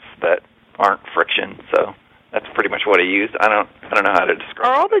joints that aren't friction, so that's pretty much what I used. I don't know how to describe.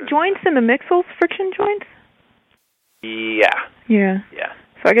 Are all the joints in the Mixels friction joints? Yeah. Yeah. Yeah.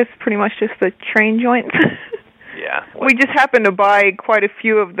 So I guess pretty much just the train joints. Yeah. We just happened to buy quite a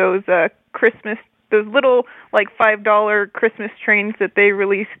few of those those little like $5 Christmas trains that they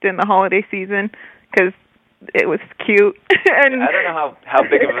released in the holiday season because it was cute. And I don't know how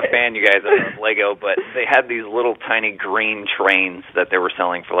big of a fan you guys are of Lego, but they had these little tiny green trains that they were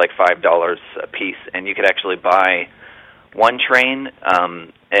selling for like $5 a piece, and you could actually buy one train,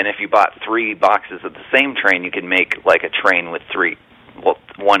 and if you bought 3 boxes of the same train, you could make like a train with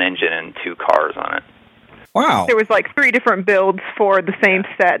one engine and 2 cars on it. Wow. There was like 3 different builds for the same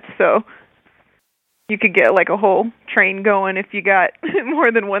set, so you could get like a whole train going if you got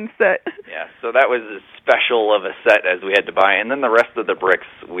more than one set. Yeah, so that was as special of a set as we had to buy. And then the rest of the bricks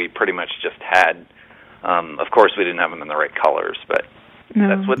we pretty much just had. Of course, we didn't have them in the right colors, but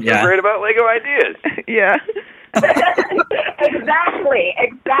that's what's so great about Lego Ideas. Yeah. Exactly.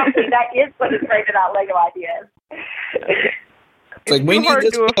 That is what is great about Lego Ideas. It's like, too hard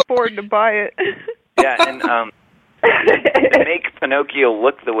to afford to buy it. Yeah, and to make Pinocchio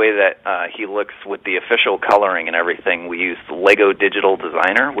look the way that he looks with the official coloring and everything, we used Lego Digital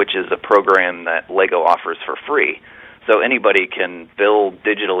Designer, which is a program that Lego offers for free. So anybody can build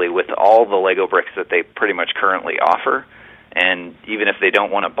digitally with all the Lego bricks that they pretty much currently offer. And even if they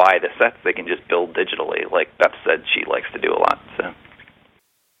don't want to buy the sets, they can just build digitally, like Beth said she likes to do a lot. So.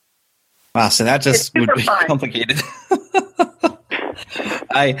 Wow, so that just would be complicated.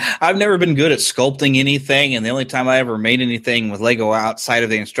 I've never been good at sculpting anything, and the only time I ever made anything with Lego outside of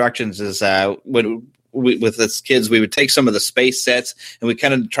the instructions is when with us kids, we would take some of the space sets and we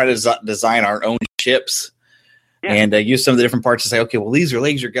kind of try to design our own ships. Yeah. And use some of the different parts to say, okay, well, these are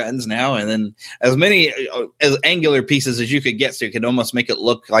laser guns now, and then as many as angular pieces as you could get, so you could almost make it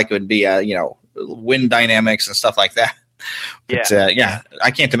look like it would be, wind dynamics and stuff like that. But, I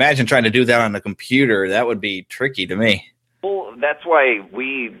can't imagine trying to do that on a computer. That would be tricky to me. Well, that's why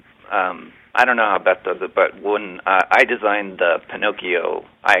we, I don't know how Beth does it, but when I designed the Pinocchio,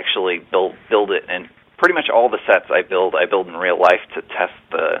 I actually build it, and pretty much all the sets I build in real life to test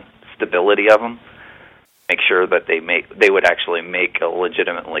the stability of them. Make sure that they would actually make a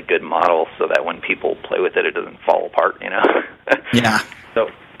legitimately good model, so that when people play with it, it doesn't fall apart. Yeah. So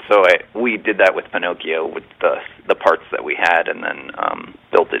we did that with Pinocchio with the parts that we had, and then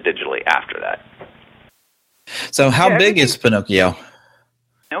built it digitally after that. So how big is Pinocchio?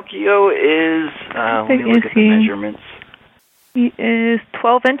 Pinocchio is let me look at the measurements. He is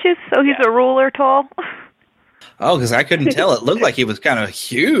 12 inches, so he's a ruler tall. Oh, because I couldn't tell. It looked like he was kind of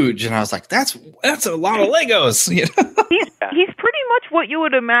huge, and I was like, "That's a lot of Legos." He's pretty much what you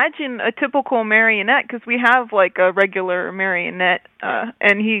would imagine a typical marionette, because we have like a regular marionette,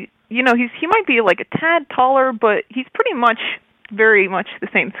 and he might be like a tad taller, but he's pretty much very much the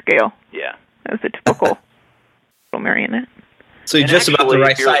same scale. Yeah, as a typical marionette. So you're just about the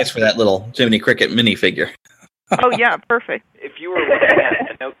right size for that little Jiminy Cricket minifigure. Oh yeah, perfect. If you were looking at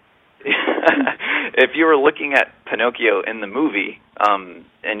Pinocchio. If you were looking at Pinocchio in the movie, and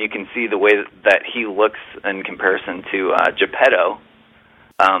you can see the way that he looks in comparison to Geppetto,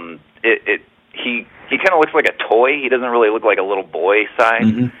 he kind of looks like a toy. He doesn't really look like a little boy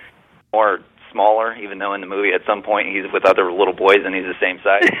size, or smaller. Even though in the movie at some point he's with other little boys and he's the same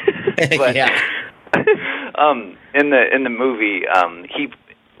size. But in the movie, he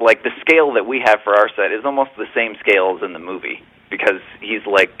like the scale that we have for our set is almost the same scale as in the movie. Because he's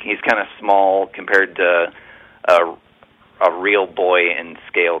kind of small compared to a real boy in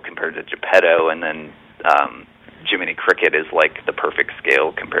scale compared to Geppetto, and then Jiminy Cricket is like the perfect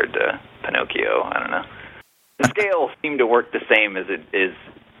scale compared to Pinocchio. I don't know. The scale seemed to work the same as it is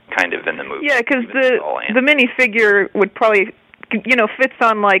kind of in the movie. Yeah, because the minifigure would probably fits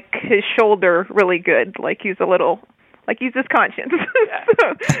on like his shoulder really good. Like he's he's his conscience.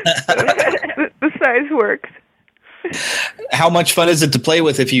 So, the size works. How much fun is it to play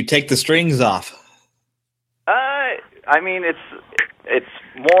with if you take the strings off? I mean, it's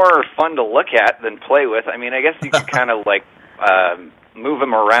more fun to look at than play with. I mean, I guess you could kind of like move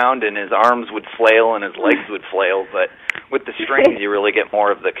him around, and his arms would flail and his legs would flail. But with the strings, you really get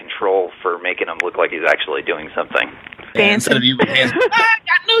more of the control for making him look like he's actually doing something. Instead of you with hands, I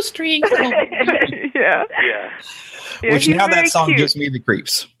got no strings. Yeah. Which now that song cute. Gives me the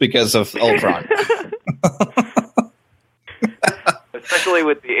creeps because of Ultron. Especially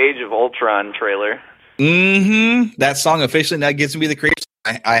with the Age of Ultron trailer. That song officially now gives me the creeps.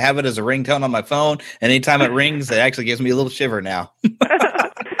 I have it as a ringtone on my phone, and anytime it rings, it actually gives me a little shiver now.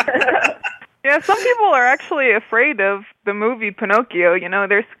 Yeah, some people are actually afraid of the movie Pinocchio.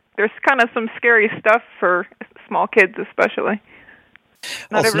 There's kind of some scary stuff for small kids, especially.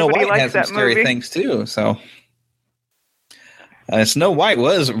 Not Snow everybody White likes has some that scary movie. things too. So Snow White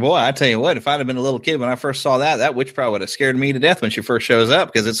I tell you what, if I'd have been a little kid when I first saw that witch probably would have scared me to death when she first shows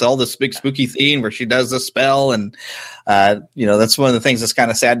up, because it's all this big spooky theme where she does the spell, and that's one of the things that's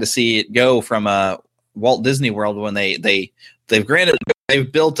kind of sad to see it go from Walt Disney World when they've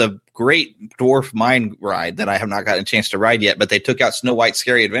built a great dwarf mine ride that I have not gotten a chance to ride yet, but they took out Snow White's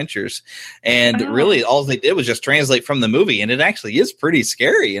Scary Adventures, and really all they did was just translate from the movie, and it actually is pretty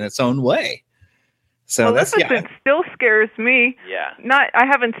scary in its own way. So Maleficent still scares me. Yeah. I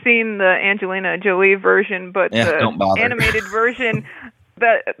haven't seen the Angelina Jolie version, but the animated version,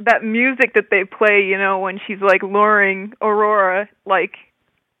 that music that they play, you know, when she's like luring Aurora like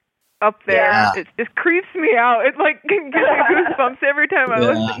up there. Yeah. It just creeps me out. It like gives me goosebumps every time I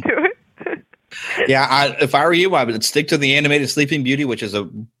listen to it. Yeah, if I were you, I would stick to the animated Sleeping Beauty, which is a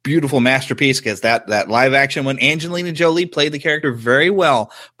beautiful masterpiece, because that live action one, Angelina Jolie played the character very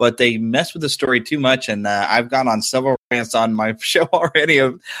well, but they messed with the story too much, and I've gone on several rants on my show already.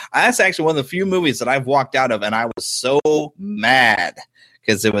 That's actually one of the few movies that I've walked out of, and I was so mad,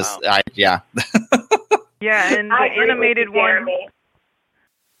 because it was, Yeah, and the animated one...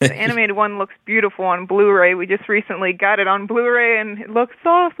 The animated one looks beautiful on Blu-ray. We just recently got it on Blu-ray, and it looks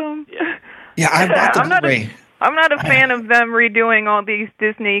awesome. Yeah, I bought the Blu-ray. I'm not a fan of them redoing all these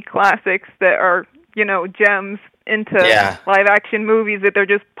Disney classics that are, you know, gems into live-action movies that they're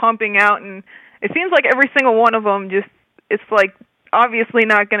just pumping out, and it seems like every single one of them it's like obviously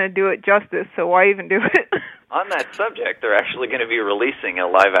not going to do it justice, so why even do it? On that subject, they're actually going to be releasing a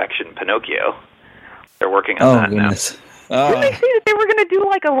live-action Pinocchio. They're working on that goodness. now. Didn't they say that they were going to do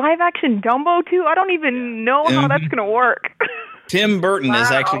like a live-action Dumbo too? I don't even know how that's going to work. Tim Burton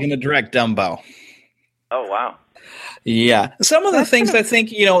is actually going to direct Dumbo. Oh, wow. Yeah. Some of the things I think,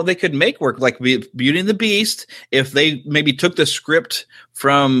 you know, they could make work, like Beauty and the Beast, if they maybe took the script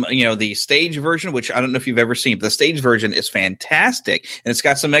from, you know, the stage version, which I don't know if you've ever seen, but the stage version is fantastic, and it's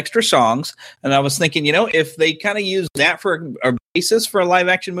got some extra songs. And I was thinking, you know, if they kind of use that for a basis for a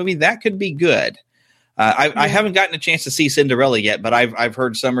live-action movie, that could be good. I haven't gotten a chance to see Cinderella yet, but I've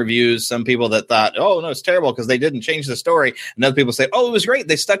heard some reviews, some people that thought, oh, no, it's terrible because they didn't change the story. And other people say, oh, it was great.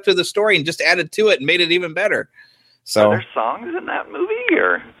 They stuck to the story and just added to it and made it even better. So, are there songs in that movie?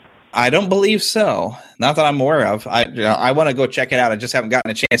 Or I don't believe so. Not that I'm aware of. I want to go check it out. I just haven't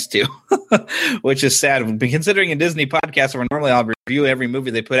gotten a chance to, which is sad. Considering a Disney podcast where normally I'll review every movie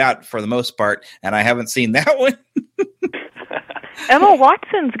they put out for the most part, and I haven't seen that one. Emma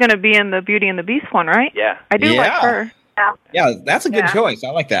Watson's going to be in the Beauty and the Beast one, right? Yeah. I do like her. Yeah, that's a good choice. I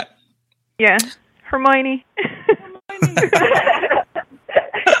like that. Yeah. Hermione.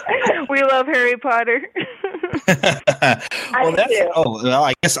 We love Harry Potter. Well,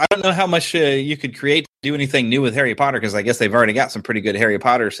 I guess I don't know how much you could create to do anything new with Harry Potter, because I guess they've already got some pretty good Harry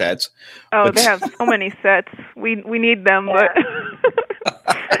Potter sets. Oh, they have so many sets. We need them, but...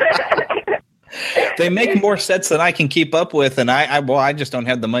 They make more sets than I can keep up with, and I just don't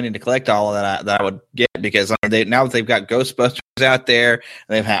have the money to collect all of that I would get, because now that they've got Ghostbusters out there, and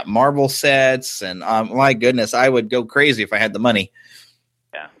they've had Marvel sets, and my goodness, I would go crazy if I had the money.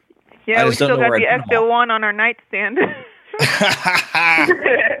 Yeah, we still got the Ecto one on our nightstand.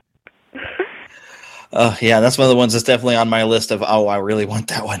 Oh, yeah, that's one of the ones that's definitely on my list of, I really want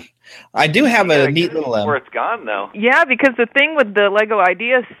that one. I do have a neat little... where it's gone, though. Yeah, because the thing with the Lego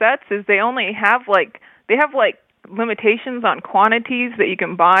Idea sets is they only have, they have limitations on quantities that you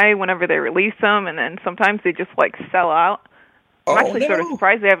can buy whenever they release them, and then sometimes they just, sell out. I'm actually sort of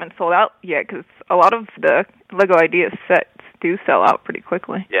surprised they haven't sold out yet, because a lot of the Lego Idea sets do sell out pretty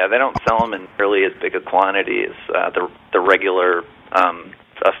quickly. Yeah, they don't sell them in really as big a quantity as the regular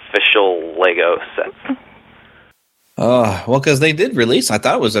official Lego sets. Oh, well, because they did release, I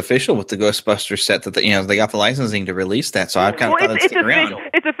thought it was official with the Ghostbusters set that they got the licensing to release that, so I kind of thought it'd stick around.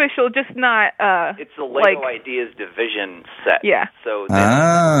 It's official, just not... it's the Lego Ideas Division set. Yeah. So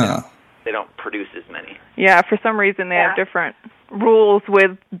they don't produce as many. Yeah, for some reason they have different rules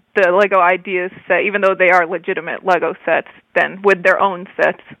with the Lego Ideas set, even though they are legitimate Lego sets, than with their own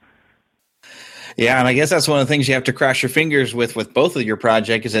sets. Yeah, and I guess that's one of the things you have to cross your fingers with both of your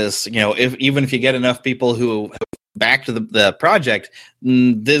projects is, even if you get enough people who back to the project,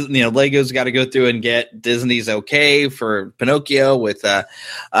 Lego's got to go through and get Disney's okay for Pinocchio. With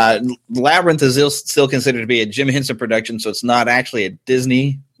Labyrinth is still considered to be a Jim Henson production, so it's not actually a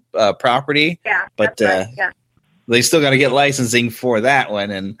Disney property. Yeah, but that's right. they still got to get licensing for that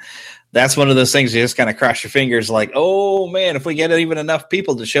one, and that's one of those things you just kind of cross your fingers like, oh man, if we get even enough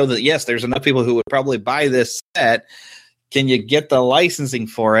people to show that, yes, there's enough people who would probably buy this set, can you get the licensing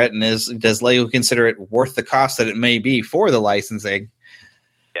for it? And does Lego consider it worth the cost that it may be for the licensing?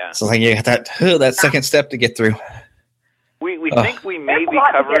 Yeah. So you got that second step to get through. We think we may be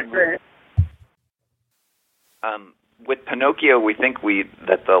covered. With Pinocchio, we think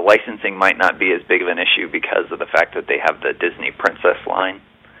that the licensing might not be as big of an issue because of the fact that they have the Disney Princess line.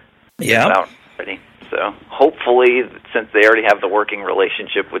 Yeah. Out already. So hopefully, since they already have the working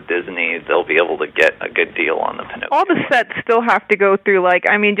relationship with Disney, they'll be able to get a good deal on the Pinocchio. All the sets still have to go through,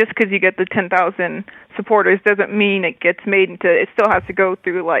 just because you get the 10,000 supporters doesn't mean it gets made into, it still has to go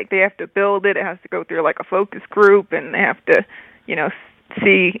through, they have to build it has to go through, a focus group, and they have to,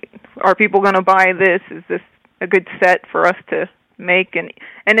 see, are people going to buy this? Is this a good set for us to make, and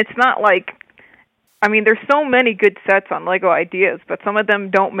it's not like, I mean, there's so many good sets on Lego Ideas, but some of them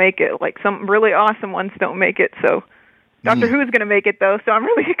don't make it. Like some really awesome ones don't make it. So Doctor Who's going to make it though, so I'm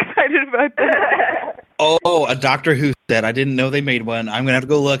really excited about that. Oh, a Doctor Who set. I didn't know they made one. I'm gonna have to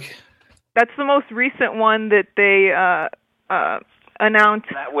go look. That's the most recent one that they announced.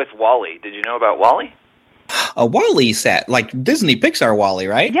 That with Wally. Did you know about Wally? A Wally set, like Disney Pixar Wally,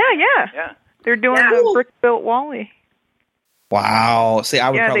 right? Yeah. They're doing a brick-built Wally. Wow. See, I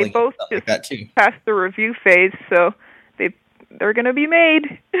would probably they both get like that too. Passed the review phase, so they're going to be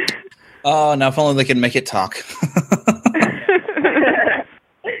made. Oh, now if only they can make it talk.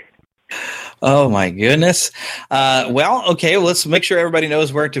 Oh my goodness. Well, okay, let's make sure everybody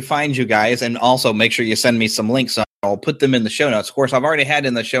knows where to find you guys, and also make sure you send me some links. I'll put them in the show notes. Of course, I've already had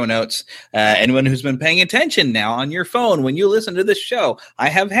in the show notes, anyone who's been paying attention now on your phone when you listen to this show, I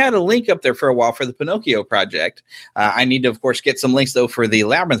have had a link up there for a while for the Pinocchio project. I need to, of course, get some links, though, for the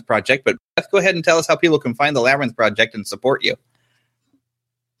Labyrinth project. But Beth, go ahead and tell us how people can find the Labyrinth project and support you.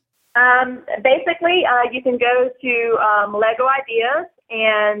 Basically, you can go to Lego Ideas,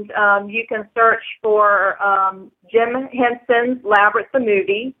 and you can search for Jim Henson's Labyrinth the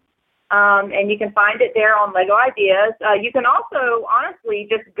movie, and you can find it there on Lego Ideas. You can also, honestly,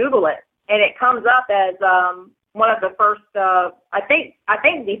 just Google it, and it comes up as one of the first. I think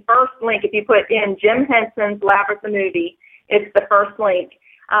the first link, if you put in Jim Henson's Labyrinth the movie, it's the first link.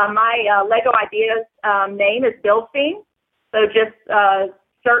 My Lego Ideas name is Billstein, so just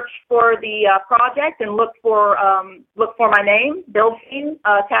search for the project and look for my name, Billstein,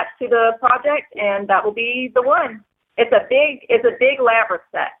 attached to the project, and that will be the one. It's a big labyrinth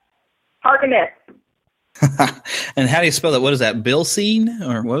set. Hard to miss. And how do you spell that? What is that? Billstein,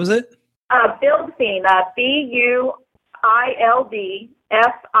 or what was it? Bildfiend. Bildfiend.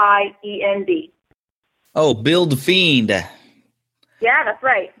 Oh, Build Fiend. Yeah, that's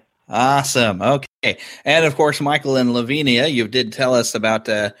right. Awesome. Okay. And of course, Michael and Lavinia, you did tell us about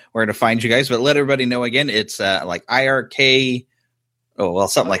where to find you guys, but let everybody know again, it's like IRK. Oh, well,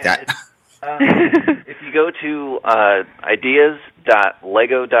 something like that. If you go to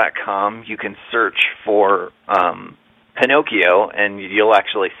ideas.lego.com, you can search for Pinocchio, and you'll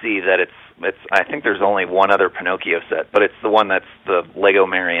actually see that it's. I think there's only one other Pinocchio set, but it's the one that's the Lego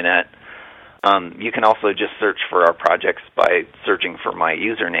marionette. You can also just search for our projects by searching for my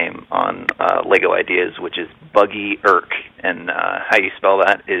username on Lego Ideas, which is Buggy Irk, and how you spell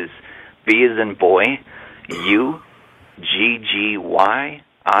that is B as in boy, UGGYIRK.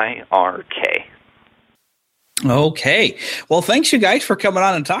 Okay. Well, thanks you guys for coming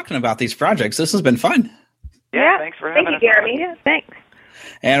on and talking about these projects. This has been fun. Yeah, thanks for having us. Thank you, Jeremy. Yeah, thanks.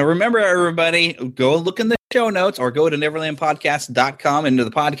 And remember, everybody, go look in the show notes or go to neverlandpodcast.com into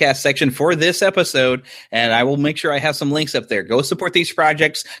the podcast section for this episode, and I will make sure I have some links up there. Go support these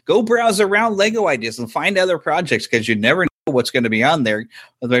projects. Go browse around Lego Ideas and find other projects, because you never know what's going to be on there.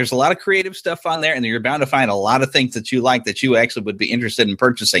 There's a lot of creative stuff on there, and you're bound to find a lot of things that you like that you actually would be interested in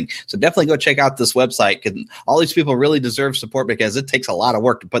purchasing. So definitely go check out this website, because all these people really deserve support, because it takes a lot of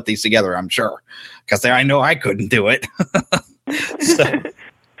work to put these together, I'm sure, because I know I couldn't do it.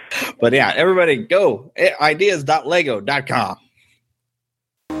 But yeah, everybody go ideas.lego.com.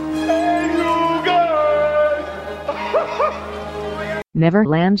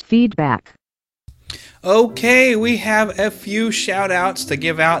 Neverland feedback. Okay, we have a few shout outs to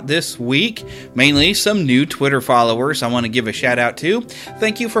give out this week, mainly some new Twitter followers I want to give a shout out to.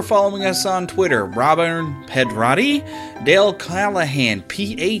 Thank you for following us on Twitter. Robin Pedrati, Dale Callahan,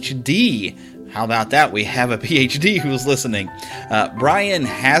 PhD. How about that? We have a PhD who's listening. Brian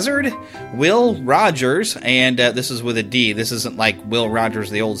Hazard, Will Rogers, and this is with a D. This isn't like Will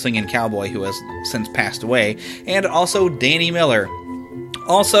Rogers, the old singing cowboy who has since passed away. And also Danny Miller.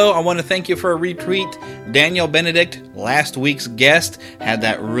 Also, I want to thank you for a retweet. Daniel Benedict, last week's guest, had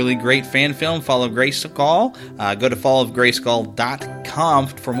that really great fan film, Fall of Grayskull. Go to fallofgrayskull.com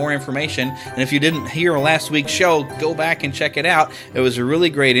for more information. And if you didn't hear last week's show, go back and check it out. It was a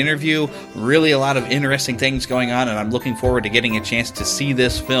really great interview, really a lot of interesting things going on, and I'm looking forward to getting a chance to see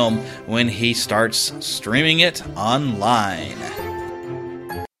this film when he starts streaming it online.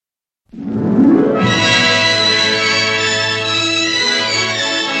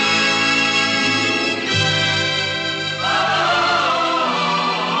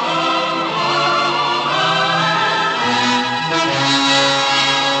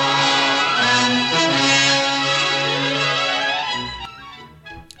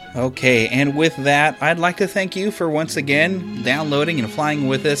 Okay, and with that, I'd like to thank you for once again downloading and flying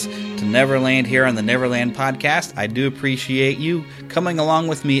with us to Neverland here on the Neverland Podcast. I do appreciate you coming along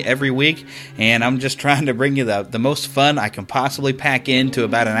with me every week, and I'm just trying to bring you the most fun I can possibly pack into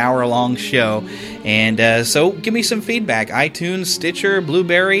about an hour-long show. And so give me some feedback. iTunes, Stitcher,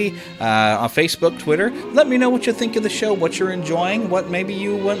 Blueberry, on Facebook, Twitter. Let me know what you think of the show, what you're enjoying, what maybe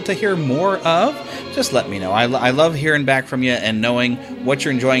you want to hear more of. Just let me know. I love hearing back from you and knowing what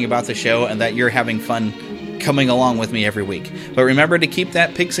you're enjoying about the show and that you're having fun coming along with me every week. But remember to keep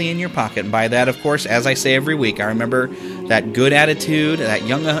that pixie in your pocket. And by that, of course, as I say every week, I remember that good attitude, that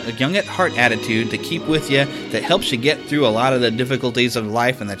young at heart attitude to keep with you that helps you get through a lot of the difficulties of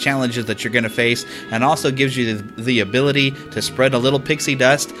life and the challenges that you're going to face, and also gives you the ability to spread a little pixie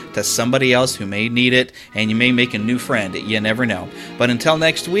dust to somebody else who may need it, and you may make a new friend. You never know. But until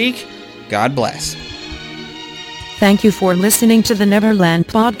next week, God bless. Thank you for listening to the Neverland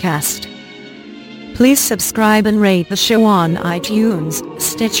Podcast. Please subscribe and rate the show on iTunes,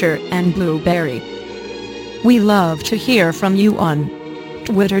 Stitcher, and Blueberry. We love to hear from you on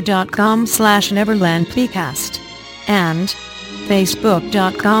twitter.com/NeverlandPodcast and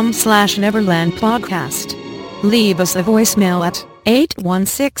facebook.com/NeverlandPodcast. Leave us a voicemail at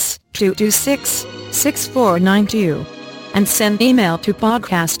 816-226-6492 and send email to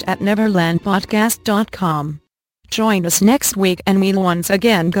podcast@neverlandpodcast.com. Join us next week and we'll once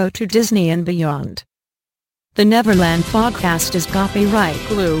again go to Disney and beyond. The Neverland Podcast is copyright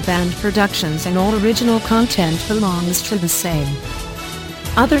Blue Band Productions and all original content belongs to the same.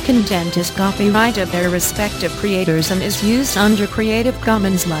 Other content is copyrighted their respective creators and is used under Creative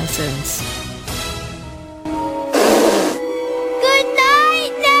Commons license.